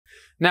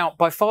Now,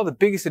 by far the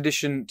biggest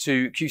addition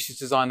to Q-SYS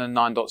Designer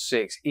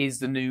 9.6 is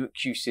the new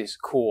Q-SYS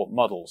core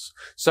models.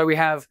 So we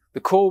have the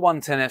Core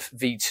 110F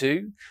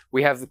V2,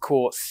 we have the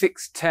Core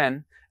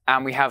 610,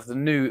 and we have the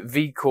new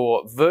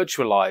V-Core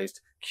virtualized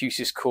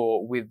Q-SYS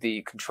core with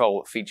the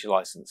control feature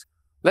license.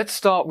 Let's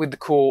start with the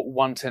Core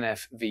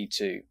 110F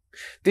V2.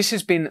 This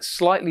has been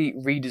slightly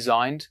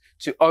redesigned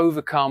to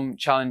overcome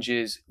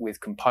challenges with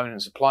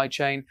component supply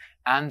chain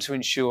and to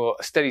ensure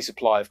a steady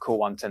supply of Core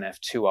 110F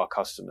to our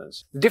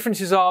customers. The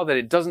differences are that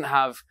it doesn't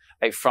have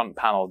a front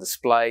panel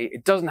display,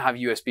 it doesn't have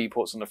USB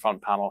ports on the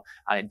front panel,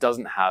 and it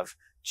doesn't have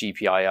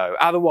GPIO.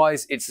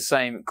 Otherwise, it's the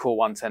same Core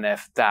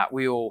 110F that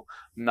we all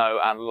know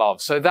and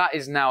love. So that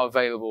is now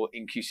available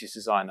in Q-SYS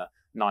Designer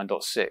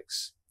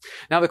 9.6.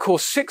 Now the Core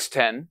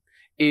 610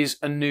 is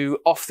a new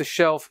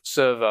off-the-shelf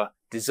server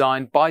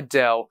designed by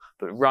Dell,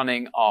 but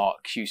running our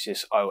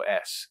Q-SYS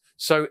OS.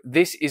 So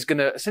this is going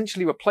to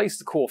essentially replace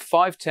the Core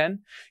 510.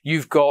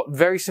 You've got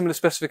very similar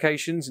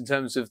specifications in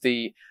terms of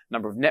the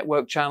number of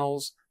network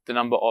channels, the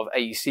number of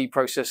AEC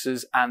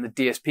processors, and the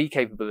DSP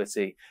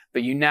capability,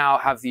 but you now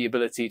have the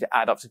ability to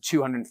add up to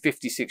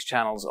 256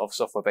 channels of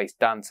software-based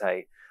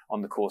Dante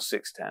on the Core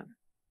 610.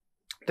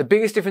 The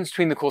biggest difference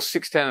between the Core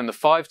 610 and the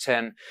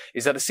 510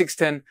 is that the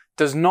 610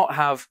 does not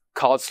have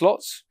card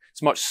slots.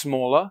 It's much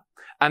smaller.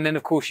 And then,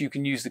 of course, you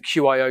can use the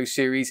QIO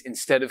series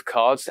instead of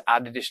cards to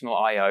add additional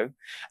I/O.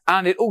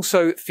 And it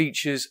also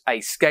features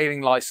a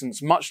scaling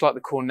license, much like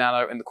the Core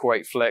Nano and the Core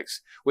 8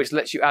 Flex, which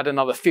lets you add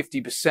another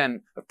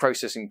 50% of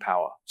processing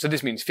power. So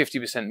this means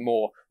 50%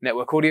 more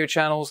network audio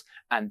channels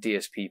and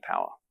DSP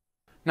power.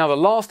 Now, the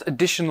last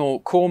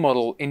additional core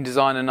model in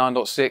Designer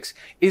 9.6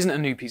 isn't a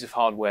new piece of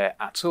hardware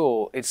at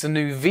all. It's the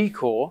new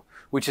V-Core,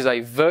 which is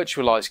a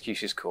virtualized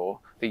Q-SYS core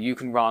that you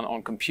can run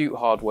on compute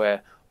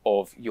hardware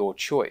of your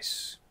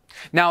choice.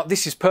 Now,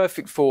 this is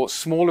perfect for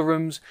smaller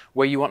rooms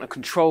where you want a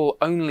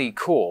control-only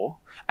core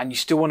and you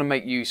still want to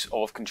make use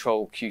of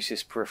control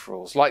Q-SYS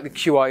peripherals, like the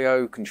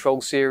QIO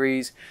control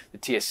series, the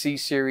TSC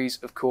series,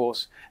 of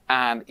course,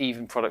 and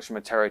even products from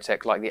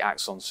Aterotech like the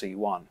Axon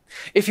C1.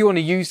 If you want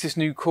to use this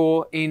new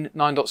core in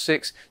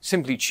 9.6,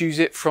 simply choose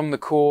it from the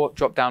core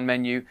drop-down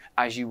menu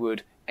as you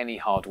would any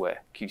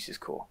hardware Q-SYS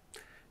core.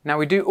 Now,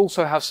 we do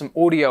also have some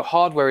audio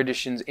hardware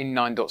additions in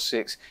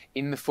 9.6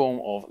 in the form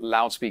of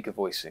loudspeaker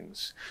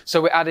voicings.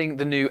 So we're adding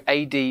the new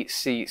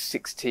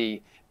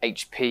ADC6T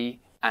HP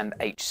and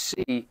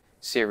HC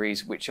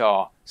series, which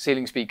are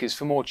ceiling speakers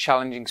for more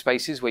challenging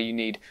spaces where you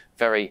need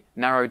very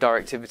narrow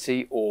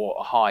directivity or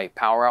a high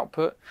power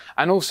output.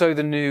 And also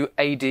the new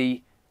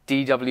AD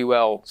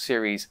DWL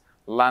series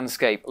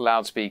landscape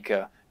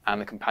loudspeaker and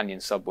the companion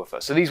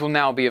subwoofer. So these will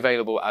now be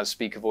available as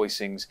speaker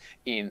voicings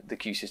in the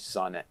Q-SYS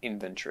Designer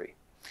inventory.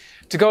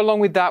 To go along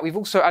with that, we've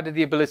also added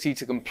the ability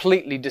to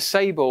completely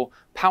disable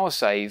power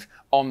save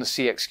on the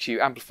CXQ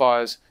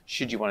amplifiers,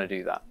 should you want to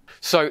do that.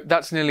 So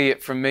that's nearly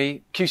it from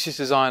me. Q-SYS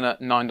Designer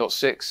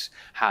 9.6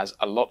 has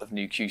a lot of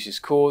new Q-SYS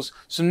cores,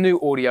 some new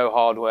audio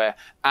hardware,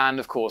 and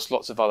of course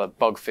lots of other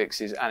bug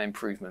fixes and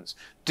improvements.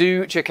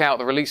 Do check out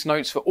the release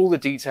notes for all the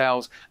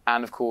details,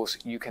 and of course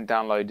you can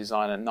download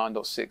Designer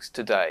 9.6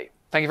 today.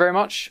 Thank you very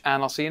much,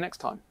 and I'll see you next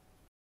time.